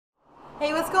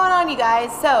Hey, what's going on, you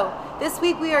guys? So this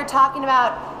week we are talking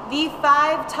about the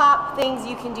 5 top things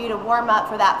you can do to warm up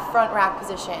for that front rack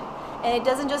position. And it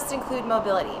doesn't just include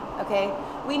mobility, okay?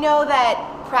 We know that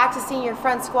practicing your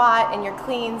front squat and your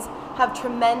cleans have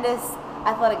tremendous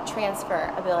athletic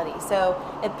transfer ability. So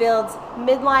it builds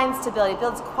midline stability, it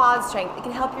builds quad strength, it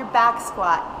can help your back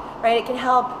squat, right? It can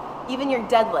help even your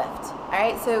deadlift, all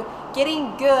right? So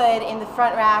getting good in the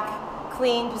front rack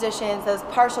clean positions, those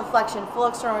partial flexion, full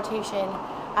external rotation,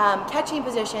 catching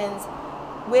positions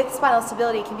with spinal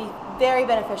stability can be very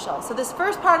beneficial. So this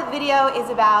first part of the video is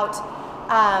about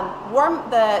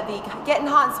the getting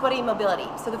hot and sweaty mobility.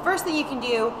 So the first thing you can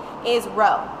do is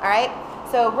row, all right?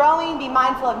 So rowing, be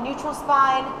mindful of neutral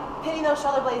spine, pinning those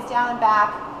shoulder blades down and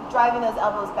back, driving those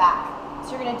elbows back.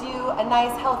 So you're gonna do a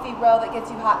nice healthy row that gets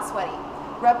you hot and sweaty.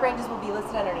 Rep ranges will be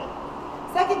listed underneath.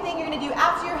 Second thing you're going to do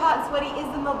after you're hot and sweaty is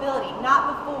the mobility,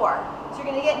 not before. So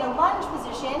you're going to get in a lunge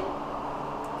position,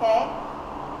 okay?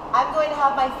 I'm going to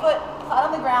have my foot flat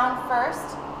on the ground first,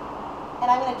 and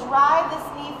I'm going to drive this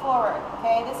knee forward,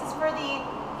 okay? This is for the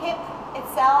hip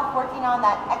itself, working on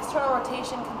that external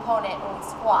rotation component when we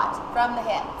squat from the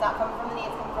hip. It's not coming from the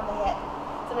knee, it's coming from the hip.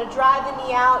 So I'm going to drive the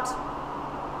knee out,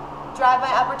 drive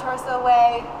my upper torso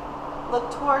away,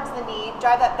 look towards the knee,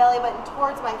 drive that belly button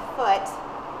towards my foot,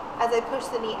 as I push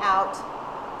the knee out.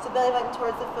 So belly button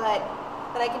towards the foot.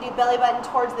 Then I can do belly button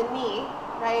towards the knee,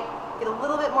 right? Get a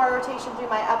little bit more rotation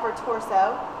through my upper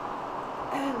torso.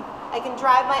 I can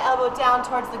drive my elbow down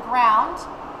towards the ground.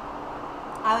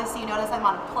 Obviously you notice I'm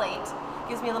on a plate.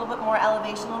 Gives me a little bit more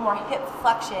elevation, a little more hip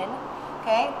flexion,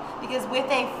 okay? Because with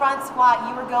a front squat,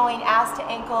 you are going ass to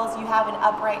ankles, you have an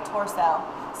upright torso.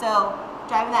 So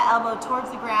driving that elbow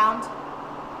towards the ground.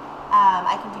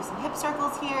 I can do some hip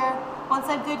circles here. Once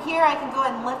I'm good here, I can go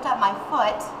ahead and lift up my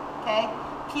foot, okay?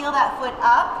 Peel that foot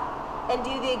up and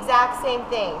do the exact same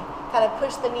thing. Kind of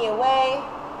push the knee away,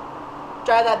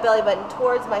 drive that belly button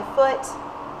towards my foot,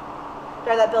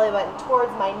 drive that belly button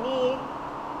towards my knee,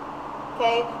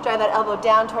 okay? Drive that elbow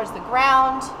down towards the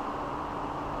ground,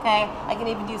 okay? I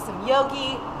can even do some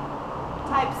yogi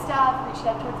type stuff, reaching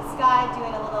up towards the sky,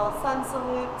 doing a little sun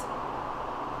salute.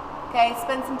 Okay,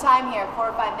 spend some time here,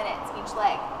 4 or 5 minutes each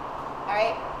leg. All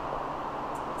right?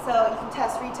 So you can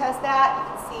retest that. You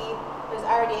can see there's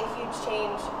already a huge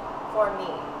change for me.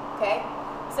 Okay?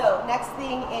 So next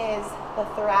thing is the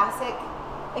thoracic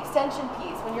extension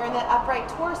piece. When you're in that upright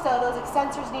torso, those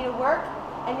extensors need to work,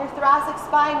 and your thoracic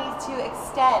spine needs to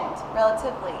extend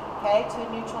relatively, okay, to a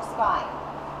neutral spine.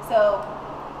 So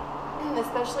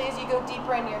especially as you go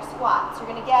deeper into your squats,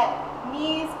 you're going to get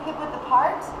knees hip-width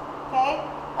apart, okay?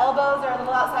 Elbows are a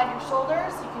little outside your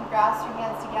shoulders, so you can grasp your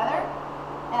hands together.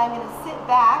 And I'm going to sit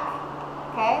back,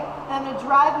 okay? And I'm going to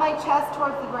drive my chest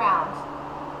towards the ground.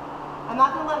 I'm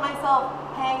not going to let myself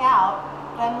hang out,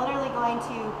 but I'm literally going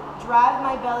to drive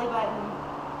my belly button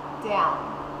down.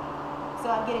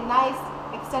 So I'm getting nice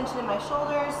extension in my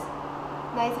shoulders,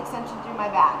 nice extension through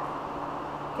my back.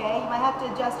 Okay? You might have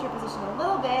to adjust your position a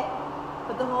little bit,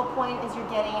 but the whole point is you're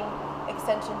getting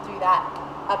extension through that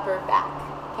upper back,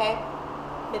 okay?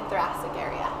 Mid-thoracic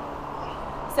area.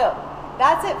 So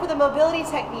that's it for the mobility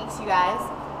techniques, you guys.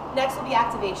 Next will be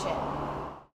activation.